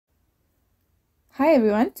Hi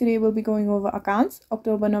everyone, today we'll be going over accounts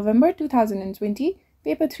October-November 2020,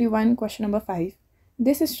 paper 3-1, question number 5.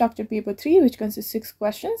 This is structured paper 3 which consists 6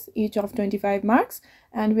 questions, each of 25 marks,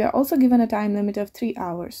 and we are also given a time limit of 3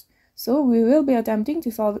 hours. So we will be attempting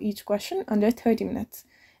to solve each question under 30 minutes.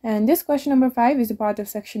 And this question number 5 is a part of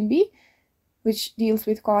section B, which deals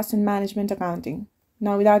with cost and management accounting.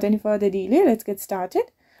 Now without any further delay, let's get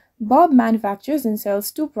started. Bob manufactures and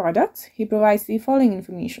sells 2 products. He provides the following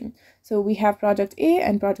information. So we have product A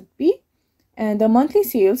and product B, and the monthly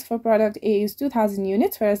sales for product A is 2,000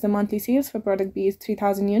 units, whereas the monthly sales for product B is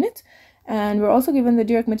 3,000 units. And we're also given the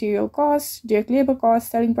direct material cost, direct labor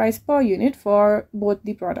cost, selling price per unit for both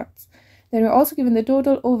the products. Then we're also given the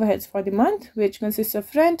total overheads for the month, which consists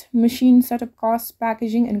of rent, machine setup costs,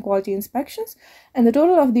 packaging, and quality inspections. And the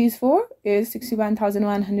total of these 4 is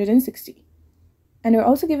 61,160. And we're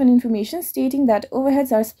also given information stating that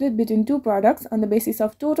overheads are split between 2 products on the basis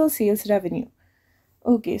of total sales revenue.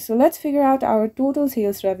 Okay, so let's figure out our total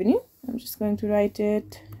sales revenue. I'm just going to write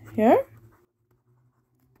it here.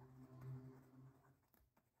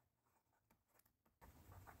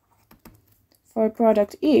 For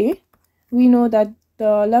product A, we know that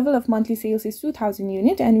the level of monthly sales is 2,000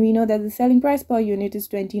 units, and we know that the selling price per unit is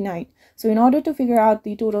 29. So in order to figure out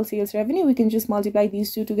the total sales revenue, we can just multiply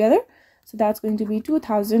these two together. So that's going to be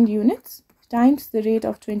 2,000 units times the rate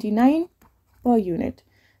of 29 per unit,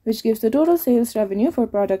 which gives the total sales revenue for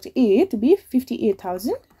product A to be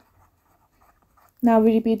 58,000. Now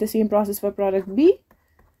we repeat the same process for product B.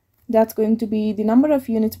 That's going to be the number of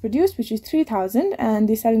units produced, which is 3,000, and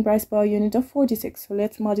the selling price per unit of 46. So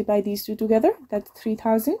let's multiply these two together. That's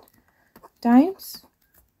 3,000 times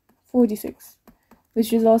 46,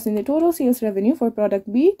 which results in the total sales revenue for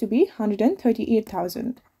product B to be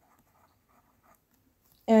 138,000.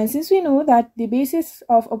 And since we know that the basis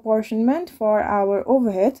of apportionment for our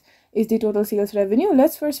overhead is the total sales revenue,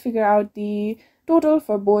 let's first figure out the total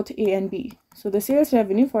for both A and B. So the sales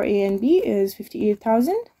revenue for A and B is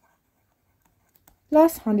 58,000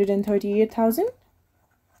 plus 138,000,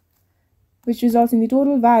 which results in the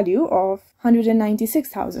total value of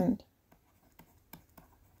 196,000.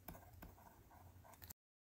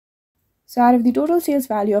 So out of the total sales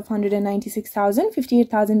value of 196,000,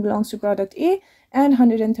 58,000 belongs to product A and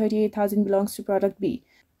 138,000 belongs to product B.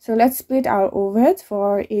 So let's split our overheads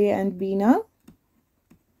for A and B now.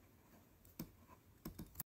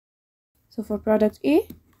 So for product A,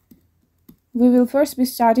 we will first be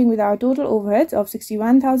starting with our total overheads of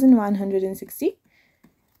 61,160.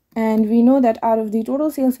 And we know that out of the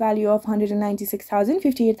total sales value of 196,000,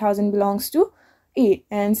 58,000 belongs to A.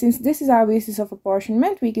 And since this is our basis of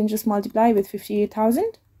apportionment, we can just multiply with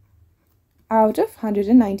 58,000 out of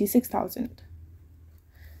 196,000.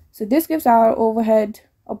 So this gives our overhead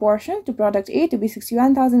apportion to product A to be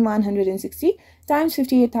 61,160 times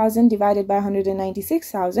 58,000 divided by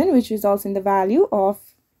 196,000, which results in the value of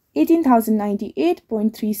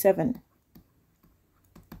 18,098.37.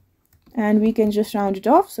 And we can just round it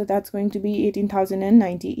off, so that's going to be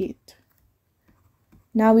 18,098.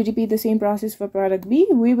 Now we repeat the same process for product B.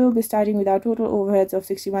 We will be starting with our total overheads of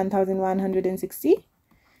 61,160.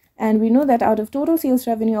 And we know that out of total sales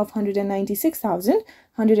revenue of 196,000,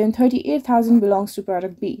 138,000 belongs to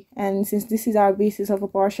product B. And since this is our basis of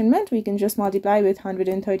apportionment, we can just multiply with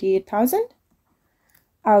 138,000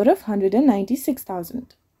 out of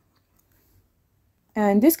 196,000.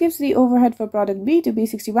 And this gives the overhead for product B to be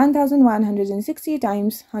 61,160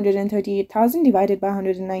 times 138,000 divided by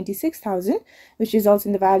 196,000, which results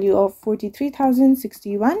in the value of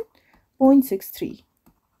 43,061.63.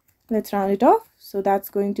 Let's round it off. So that's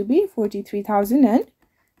going to be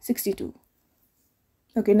 43,062.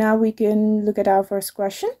 Okay, now we can look at our first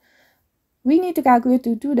question. We need to calculate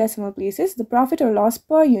to 2 decimal places the profit or loss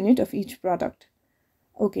per unit of each product.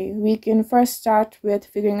 Okay, we can first start with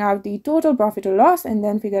figuring out the total profit or loss and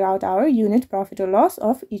then figure out our unit profit or loss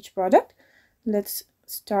of each product. Let's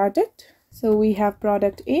start it. So we have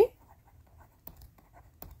product A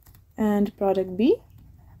and product B.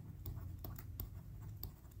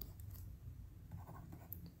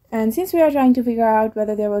 And since we are trying to figure out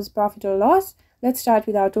whether there was profit or loss, let's start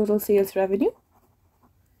with our total sales revenue.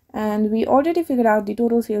 And we already figured out the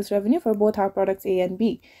total sales revenue for both our products A and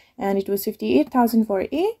B. And it was 58,000 for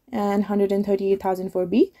A and 138,000 for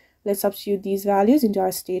B. Let's substitute these values into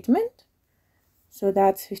our statement. So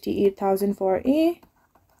that's 58,000 for A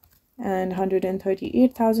and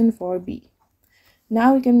 138,000 for B.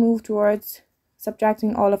 Now we can move towards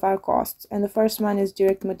subtracting all of our costs. And the first one is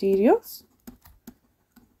direct materials.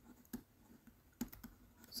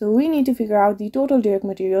 So we need to figure out the total direct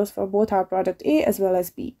materials for both our product A as well as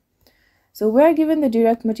B. So we're given the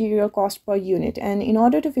direct material cost per unit, and in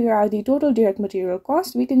order to figure out the total direct material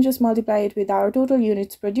cost, we can just multiply it with our total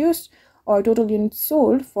units produced or total units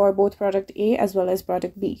sold for both product A as well as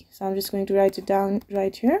product B. So I'm just going to write it down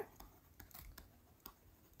right here.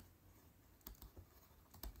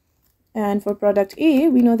 And for product A,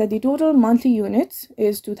 we know that the total monthly units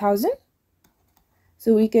is 2000.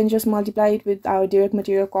 So we can just multiply it with our direct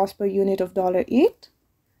material cost per unit of $8.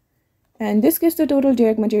 And this gives the total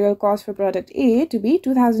direct material cost for product A to be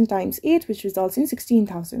 2000 times 8, which results in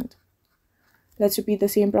 16,000. Let's repeat the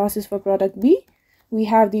same process for product B. We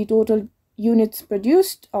have the total units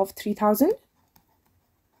produced of 3000.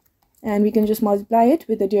 And we can just multiply it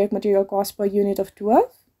with the direct material cost per unit of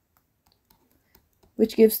 12,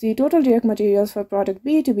 which gives the total direct materials for product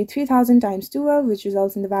B to be 3000 times 12, which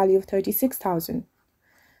results in the value of 36,000.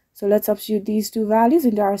 So let's substitute these two values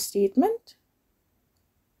into our statement.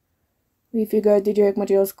 We figured the direct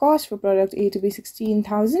materials cost for product A to be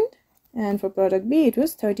 16,000, and for product B it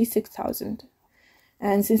was 36,000.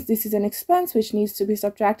 And since this is an expense which needs to be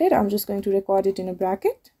subtracted, I'm just going to record it in a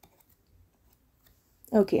bracket.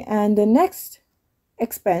 Okay, and the next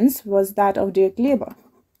expense was that of direct labor.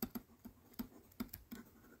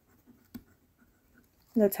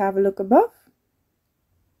 Let's have a look above.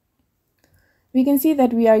 We can see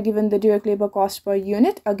that we are given the direct labor cost per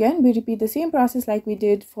unit. Again, we repeat the same process like we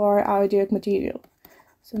did for our direct material.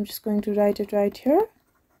 So I'm just going to write it right here.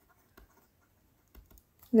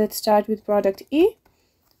 Let's start with product A.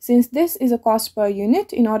 Since this is a cost per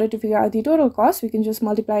unit, in order to figure out the total cost, we can just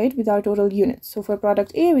multiply it with our total units. So for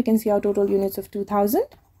product A, we can see our total units of 2000.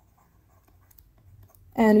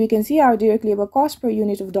 And we can see our direct labor cost per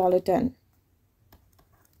unit of $10.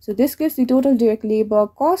 So this gives the total direct labor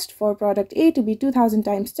cost for product A to be 2000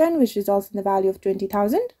 times 10, which results in the value of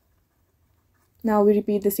 20,000. Now we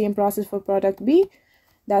repeat the same process for product B.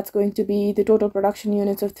 That's going to be the total production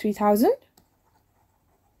units of 3000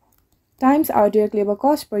 times our direct labor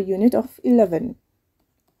cost per unit of 11.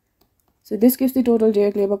 So this gives the total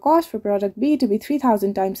direct labor cost for product B to be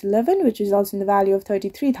 3000 times 11, which results in the value of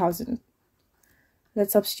 33,000.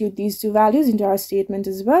 Let's substitute these two values into our statement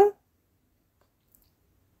as well.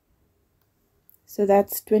 So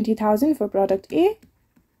that's 20,000 for product A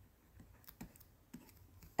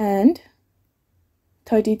and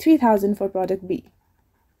 33,000 for product B.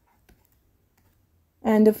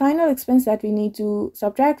 And the final expense that we need to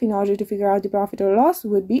subtract in order to figure out the profit or loss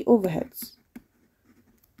would be overheads.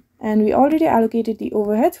 And we already allocated the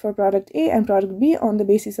overheads for product A and product B on the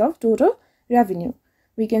basis of total revenue.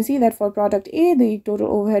 We can see that for product A, the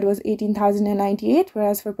total overhead was 18,098,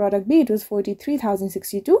 whereas for product B, it was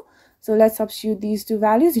 43,062. So let's substitute these two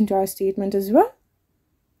values into our statement as well.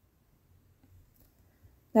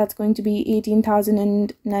 That's going to be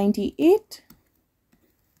 18,098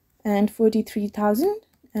 and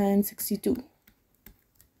 43,062.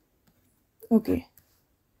 Okay.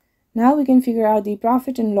 Now we can figure out the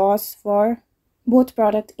profit and loss for both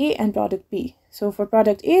product A and product B. So for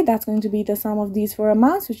product A, that's going to be the sum of these four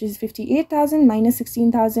amounts, which is 58,000 minus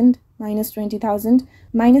 16,000 minus 20,000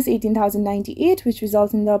 minus 18,098, which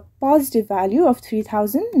results in the positive value of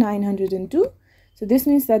 3,902. So this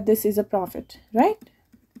means that this is a profit, right?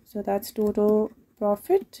 So that's total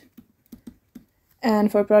profit.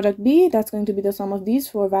 And for product B, that's going to be the sum of these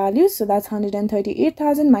four values. So that's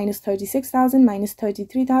 138,000 minus 36,000 minus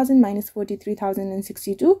 33,000 minus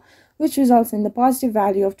 43,062, which results in the positive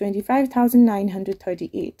value of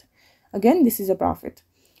 25,938. Again, this is a profit.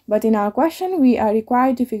 But in our question, we are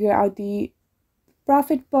required to figure out the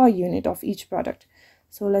profit per unit of each product.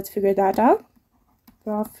 So let's figure that out.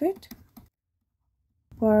 Profit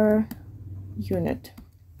per unit.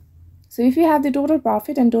 So if we have the total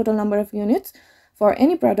profit and total number of units for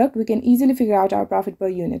any product, we can easily figure out our profit per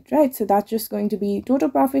unit, right? So that's just going to be total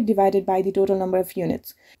profit divided by the total number of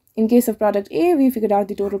units. In case of product A, we figured out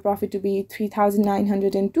the total profit to be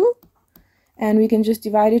 3,902, and we can just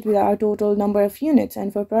divide it with our total number of units.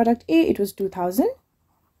 And for product A, it was 2,000.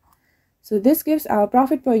 So this gives our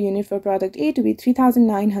profit per unit for product A to be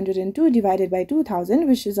 3,902 divided by 2,000,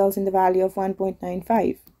 which results in the value of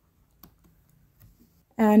 1.95.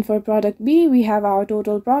 And for product B, we have our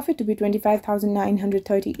total profit to be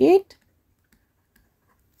 25,938.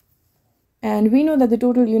 And we know that the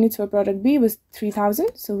total units for product B was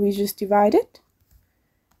 3,000, so we just divide it,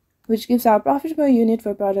 which gives our profit per unit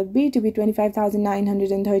for product B to be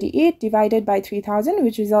 25,938 divided by 3,000,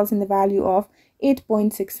 which results in the value of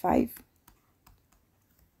 8.65.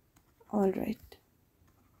 All right.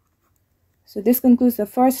 So this concludes the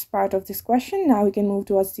first part of this question. Now we can move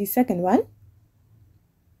towards the second one.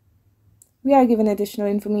 We are given additional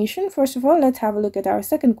information. First of all, let's have a look at our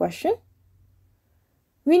second question.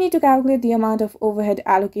 We need to calculate the amount of overhead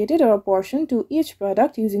allocated or apportioned to each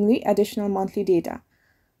product using the additional monthly data.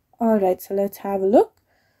 Alright, so let's have a look.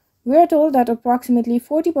 We are told that approximately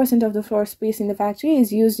 40% of the floor space in the factory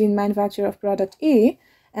is used in manufacture of product A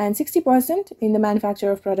and 60% in the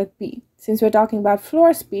manufacture of product B. Since we're talking about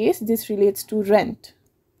floor space, this relates to rent.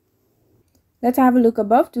 Let's have a look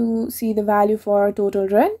above to see the value for total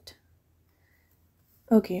rent.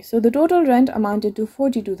 Okay, so the total rent amounted to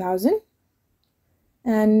 42,000.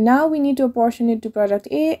 And now we need to apportion it to product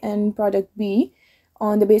A and product B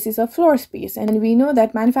on the basis of floor space. And we know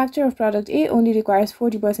that manufacture of product A only requires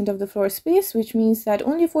 40% of the floor space, which means that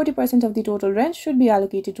only 40% of the total rent should be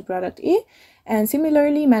allocated to product A. And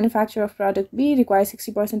similarly, manufacture of product B requires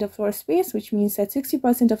 60% of floor space, which means that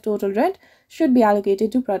 60% of total rent should be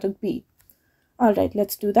allocated to product B. Alright,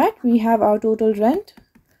 let's do that. We have our total rent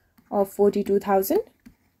of 42,000.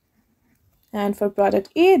 And for product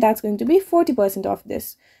A, that's going to be 40% of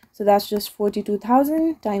this. So that's just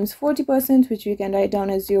 42,000 times 40%, which we can write down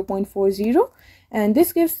as 0.40. And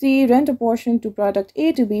this gives the rent apportion to product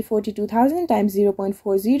A to be 42,000 times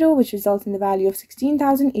 0.40, which results in the value of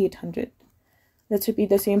 16,800. Let's repeat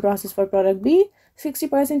the same process for product B.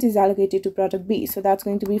 60% is allocated to product B. So that's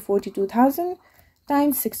going to be 42,000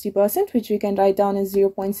 times 60%, which we can write down as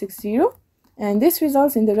 0.60. And this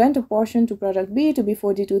results in the rent apportioned to product B to be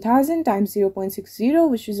 42,000 times 0.60,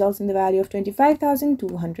 which results in the value of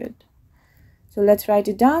 25,200. So let's write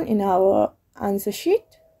it down in our answer sheet.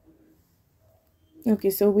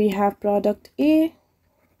 Okay, so we have product A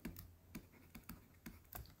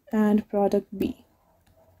and product B.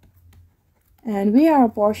 And we are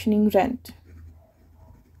apportioning rent.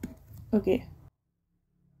 Okay.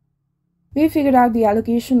 We figured out the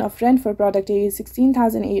allocation of rent for product A is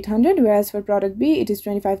 16,800, whereas for product B it is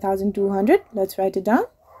 25,200. Let's write it down.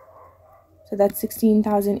 So that's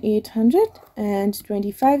 16,800 and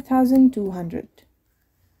 25,200.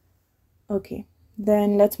 Okay,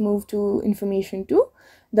 then let's move to information 2.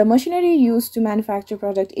 The machinery used to manufacture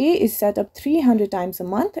product A is set up 300 times a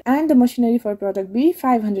month and the machinery for product B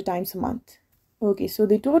 500 times a month. Okay, so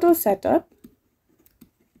the total setup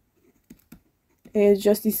is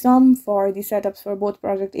just the sum for the setups for both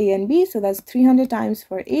product A and B. So that's 300 times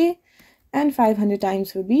for A and 500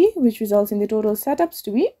 times for B, which results in the total setups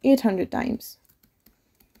to be 800 times.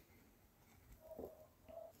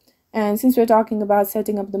 And since we're talking about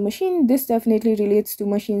setting up the machine, this definitely relates to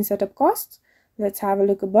machine setup costs. Let's have a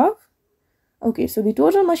look above. Okay, so the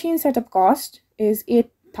total machine setup cost is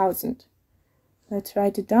 8,000. Let's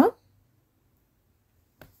write it down.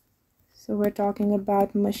 So we're talking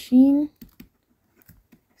about machine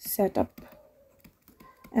setup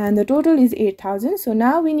and the total is 8,000. So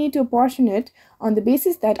now we need to apportion it on the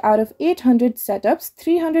basis that out of 800 setups,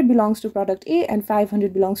 300 belongs to product A and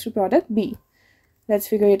 500 belongs to product B. Let's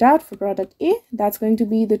figure it out. For product A, that's going to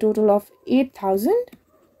be the total of 8,000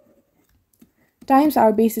 times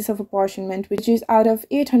our basis of apportionment, which is out of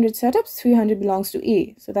 800 setups, 300 belongs to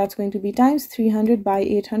A. So that's going to be times 300 by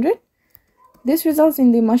 800. This results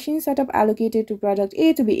in the machine setup allocated to product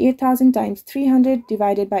A to be 8,000 times 300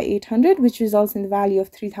 divided by 800, which results in the value of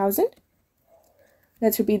 3,000.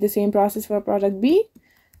 Let's repeat the same process for product B.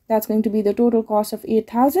 That's going to be the total cost of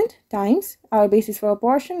 8,000 times our basis for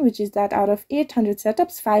apportion, which is that out of 800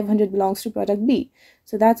 setups, 500 belongs to product B.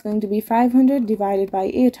 So that's going to be 500 divided by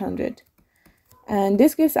 800. And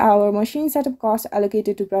this gives our machine setup cost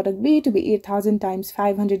allocated to product B to be 8,000 times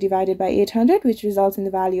 500 divided by 800, which results in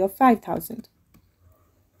the value of 5,000.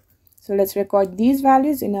 So let's record these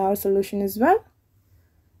values in our solution as well.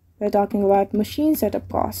 We're talking about machine setup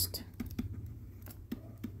cost.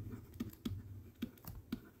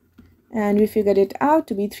 And we figured it out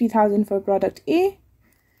to be 3,000 for product A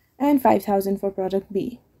and 5,000 for product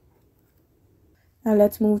B. Now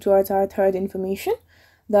let's move towards our third information.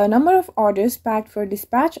 The number of orders packed for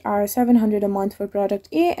dispatch are 700 a month for product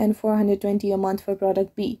A and 420 a month for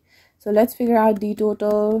product B. So let's figure out the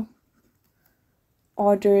total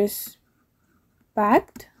orders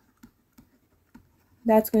packed.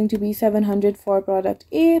 That's going to be 700 for product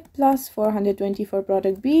A plus 420 for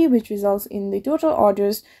product B, which results in the total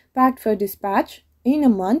orders packed for dispatch in a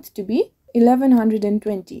month to be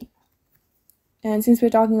 1120. And since we're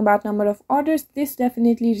talking about number of orders, this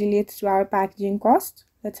definitely relates to our packaging cost.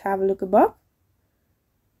 Let's have a look above.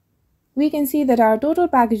 We can see that our total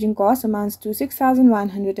packaging cost amounts to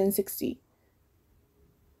 6,160.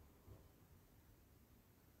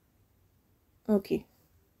 Okay,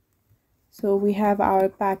 so we have our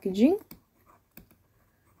packaging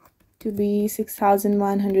to be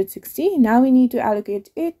 6,160. Now we need to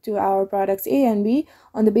allocate it to our products A and B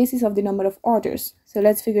on the basis of the number of orders. So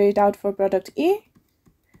let's figure it out for product A.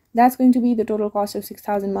 That's going to be the total cost of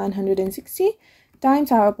 6,160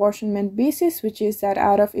 times our apportionment basis, which is that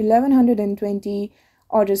out of 1120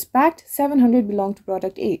 orders packed, 700 belong to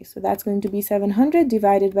product A. So that's going to be 700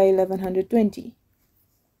 divided by 1120,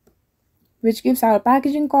 which gives our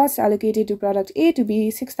packaging cost allocated to product A to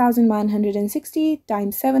be 6,160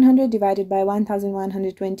 times 700 divided by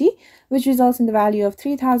 1,120, which results in the value of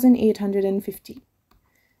 3,850.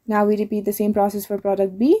 Now we repeat the same process for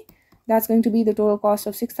product B. That's going to be the total cost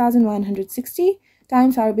of 6,160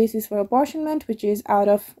 times our basis for apportionment, which is out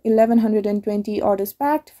of 1120 orders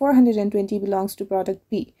packed, 420 belongs to product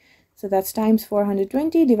B. So that's times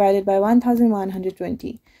 420 divided by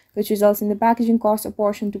 1,120, which results in the packaging cost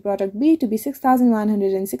apportioned to product B to be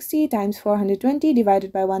 6,160 times 420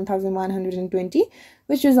 divided by 1,120,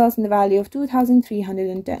 which results in the value of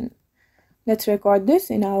 2,310. Let's record this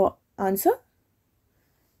in our answer.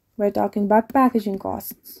 We're talking about packaging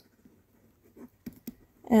costs.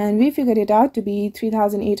 And we figured it out to be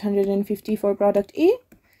 3,850 for product A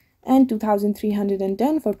and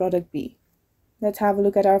 2,310 for product B. Let's have a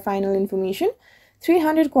look at our final information.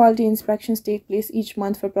 300 quality inspections take place each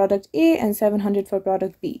month for product A and 700 for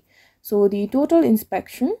product B. So the total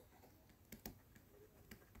inspection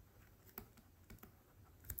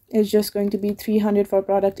is just going to be 300 for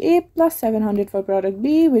product A plus 700 for product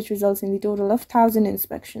B, which results in the total of 1,000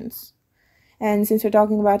 inspections. And since we're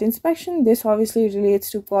talking about inspection, this obviously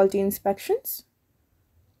relates to quality inspections.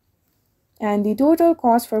 And the total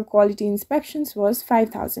cost for quality inspections was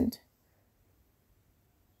 5,000.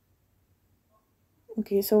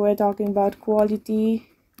 Okay, so we're talking about quality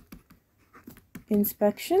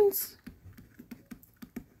inspections.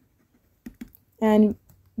 And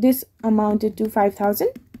this amounted to 5,000.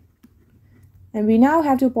 And we now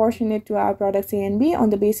have to portion it to our products A and B on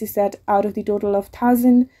the basis that out of the total of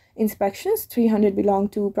 1,000 inspections, 300 belong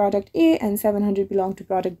to product A and 700 belong to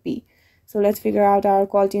product B. So let's figure out our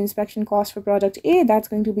quality inspection cost for product A. That's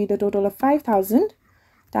going to be the total of 5,000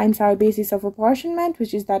 times our basis of apportionment,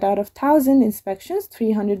 which is that out of 1,000 inspections,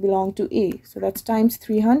 300 belong to A. So that's times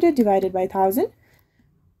 300 divided by 1,000,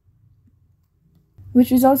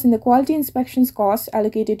 which results in the quality inspections cost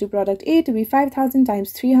allocated to product A to be 5,000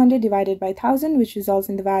 times 300 divided by 1,000, which results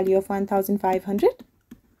in the value of 1,500.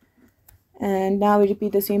 And now we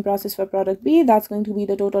repeat the same process for product B. That's going to be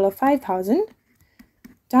the total of 5,000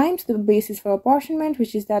 times the basis for apportionment,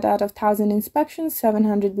 which is that out of 1,000 inspections,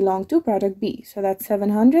 700 belong to product B. So that's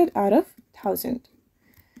 700 out of 1,000.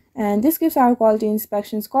 And this gives our quality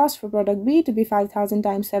inspections cost for product B to be 5,000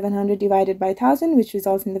 times 700 divided by 1,000, which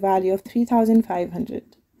results in the value of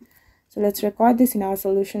 3,500. So let's record this in our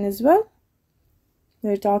solution as well.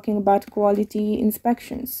 We're talking about quality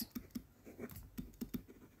inspections.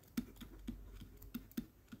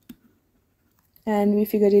 And we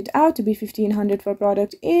figured it out to be 1,500 for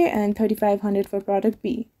product A and 3,500 for product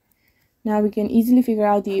B. Now we can easily figure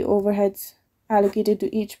out the overheads allocated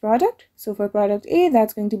to each product. So for product A,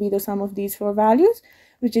 that's going to be the sum of these four values,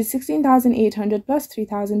 which is 16,800 plus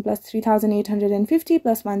 3,000 plus 3,850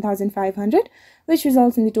 plus 1,500, which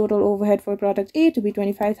results in the total overhead for product A to be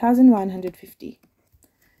 25,150.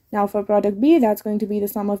 Now for product B, that's going to be the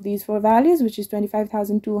sum of these four values, which is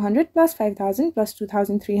 25,200 plus 5,000 plus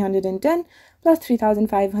 2,310 plus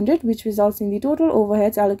 3,500, which results in the total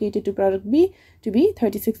overheads allocated to product B to be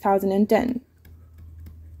 36,010.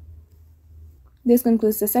 This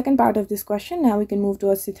concludes the second part of this question. Now we can move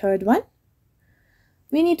towards the third one.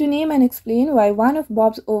 We need to name and explain why one of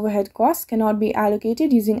Bob's overhead costs cannot be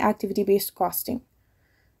allocated using activity-based costing.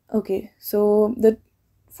 Okay, so the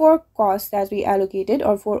four costs that we allocated,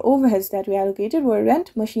 or four overheads that we allocated, were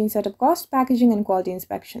rent, machine setup cost, packaging, and quality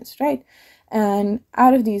inspections, right? And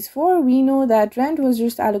out of these four, we know that rent was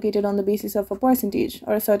just allocated on the basis of a percentage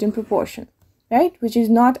or a certain proportion, right? Which is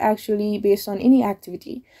not actually based on any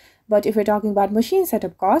activity. But if we're talking about machine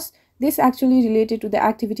setup costs, this actually related to the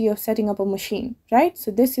activity of setting up a machine, right? So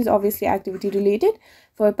this is obviously activity related.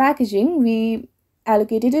 For packaging, we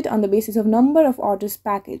allocated it on the basis of number of orders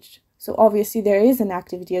packaged. So obviously there is an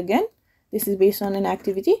activity again. This is based on an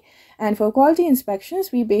activity. And for quality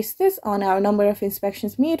inspections, we base this on our number of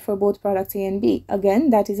inspections made for both products A and B. Again,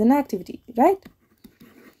 that is an activity, right?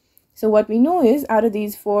 So what we know is out of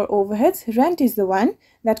these four overheads, rent is the one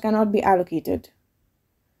that cannot be allocated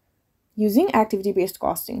using activity-based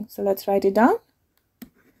costing. So let's write it down.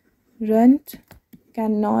 Rent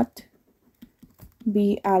cannot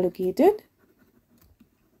be allocated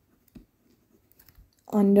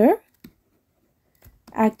under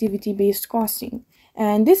activity-based costing.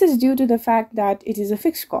 And this is due to the fact that it is a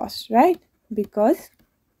fixed cost, right? Because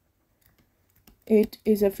it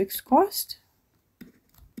is a fixed cost,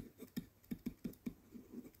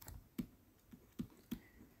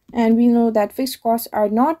 And we know that fixed costs are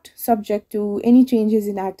not subject to any changes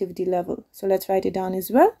in activity level. So let's write it down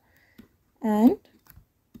as well. And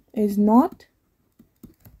is not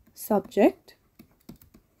subject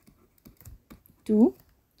to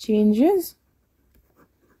changes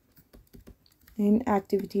in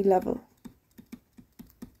activity level.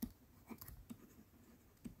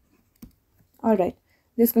 All right,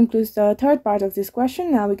 this concludes the third part of this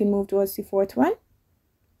question. Now we can move towards the fourth one.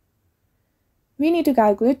 We need to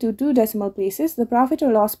calculate to 2 decimal places the profit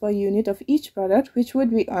or loss per unit of each product which would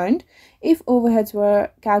be earned if overheads were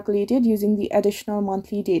calculated using the additional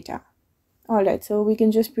monthly data. Alright, so we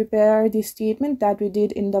can just prepare the statement that we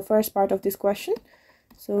did in the first part of this question.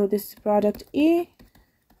 So this is product A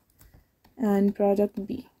and product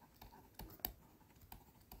B.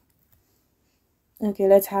 Okay,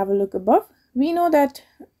 let's have a look above. We know that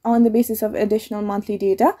on the basis of additional monthly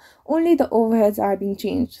data, only the overheads are being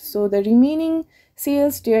changed. So the remaining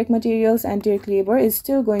sales, direct materials, and direct labor is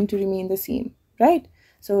still going to remain the same, right?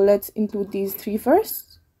 So let's include these three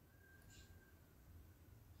first.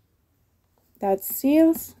 That's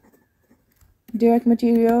sales, direct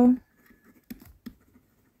material,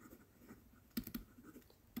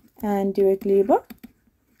 and direct labor.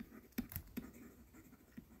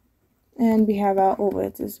 And we have our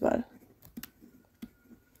overheads as well.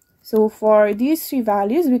 So for these three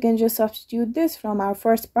values, we can just substitute this from our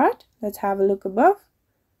first part. Let's have a look above.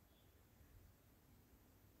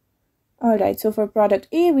 Alright, so for product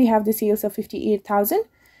A, we have the sales of 58,000,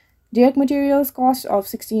 direct materials cost of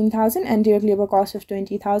 16,000, and direct labor cost of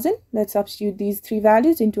 20,000. Let's substitute these three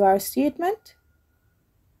values into our statement.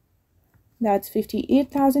 That's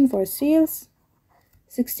 58,000 for sales,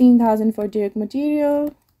 16,000 for direct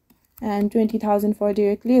material, and 20,000 for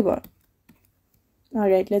direct labor.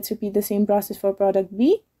 Alright, let's repeat the same process for product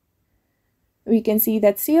B. We can see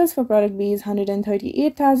that sales for product B is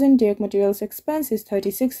 138,000, direct materials expense is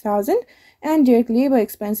 36,000, and direct labor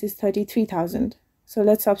expense is 33,000. So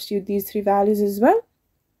let's substitute these three values as well.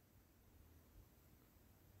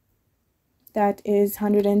 That is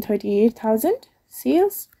 138,000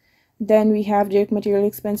 sales. Then we have direct material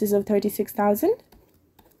expenses of 36,000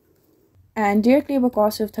 and direct labor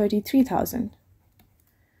cost of 33,000.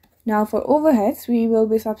 Now for overheads, we will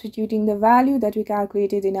be substituting the value that we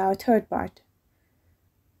calculated in our third part.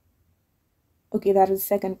 Okay, that was the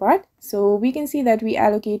second part. So we can see that we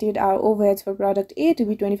allocated our overheads for product A to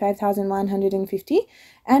be 25,150,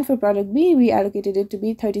 and for product B, we allocated it to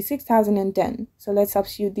be 36,010. So let's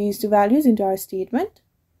substitute these two values into our statement.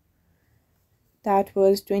 That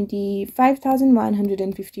was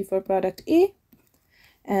 25,150 for product A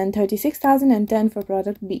and 36,010 for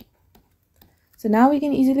product B. So now we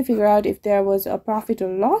can easily figure out if there was a profit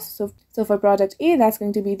or loss. So for product A, that's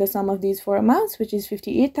going to be the sum of these four amounts, which is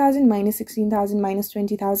 58,000 minus 16,000 minus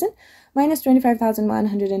 20,000 minus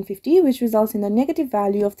 25,150, which results in the negative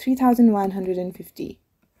value of 3,150.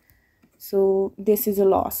 So this is a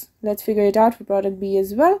loss. Let's figure it out for product B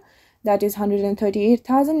as well. That is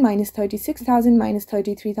 138,000 minus 36,000 minus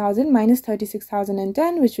 33,000 minus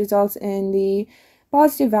 36,010, which results in the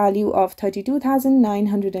positive value of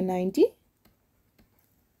 32,990.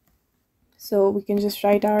 So we can just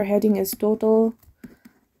write our heading as total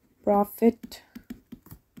profit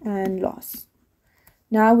and loss.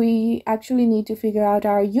 Now we actually need to figure out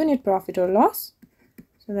our unit profit or loss.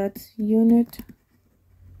 So that's unit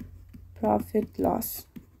profit loss.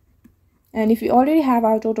 And if we already have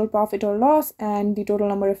our total profit or loss and the total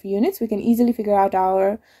number of units, we can easily figure out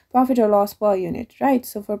our profit or loss per unit, right?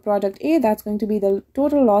 So for product A, that's going to be the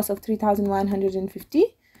total loss of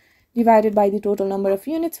 3,150 divided by the total number of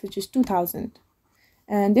units, which is 2,000.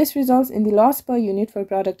 And this results in the loss per unit for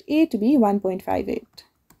product A to be 1.58.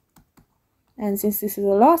 And since this is a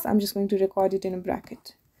loss, I'm just going to record it in a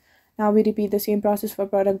bracket. Now we repeat the same process for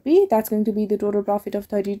product B. That's going to be the total profit of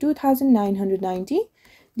 32,990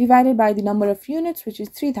 divided by the number of units, which is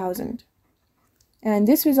 3,000. And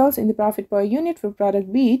this results in the profit per unit for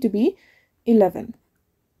product B to be 11.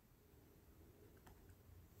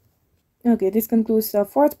 Okay, this concludes the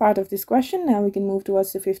fourth part of this question. Now we can move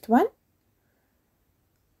towards the fifth one.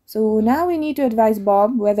 So now we need to advise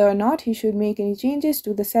Bob whether or not he should make any changes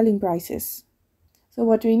to the selling prices. So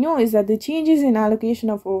what we know is that the changes in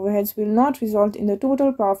allocation of overheads will not result in the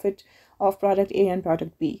total profit of product A and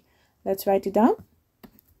product B. Let's write it down.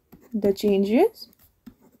 The changes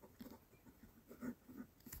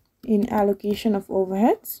in allocation of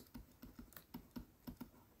overheads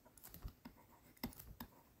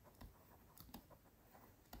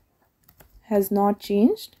has not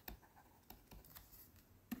changed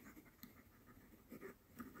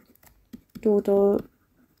total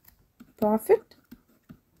profit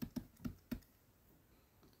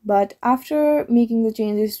But after making the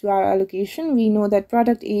changes to our allocation, we know that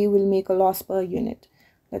product A will make a loss per unit.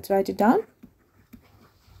 Let's write it down.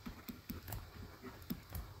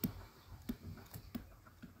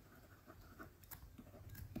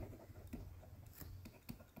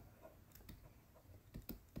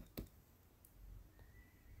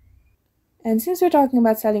 And since we're talking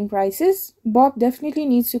about selling prices, Bob definitely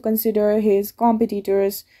needs to consider his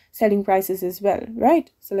competitors' selling prices as well, right?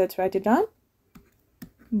 So let's write it down.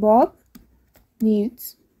 Bob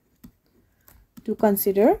needs to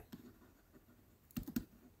consider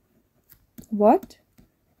what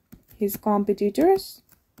his competitors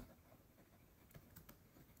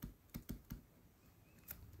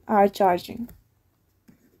are charging.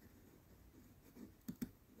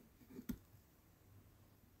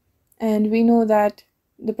 And we know that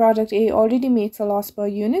the product A already makes a loss per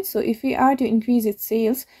unit. So if we are to increase its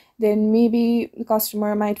sales, then maybe the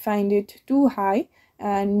customer might find it too high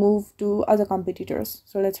and move to other competitors.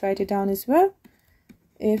 So let's write it down as well.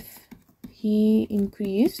 If he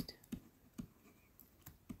increased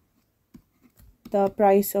the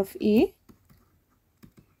price of A,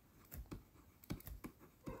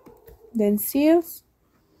 then sales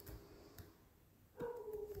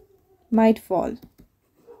might fall.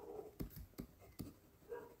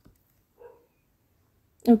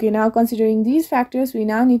 Okay, now considering these factors, we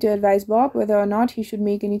now need to advise Bob whether or not he should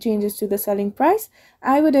make any changes to the selling price.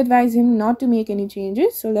 I would advise him not to make any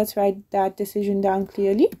changes. So let's write that decision down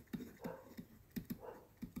clearly.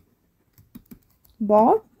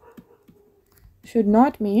 Bob should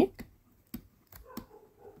not make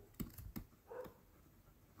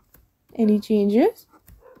any changes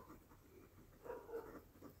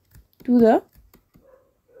to the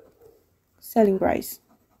selling price.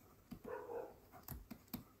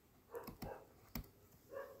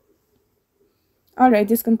 Alright,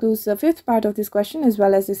 this concludes the fifth part of this question as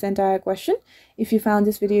well as this entire question. If you found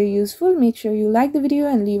this video useful, make sure you like the video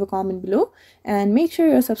and leave a comment below. And make sure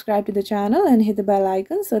you're subscribed to the channel and hit the bell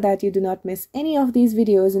icon so that you do not miss any of these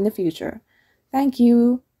videos in the future. Thank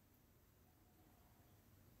you.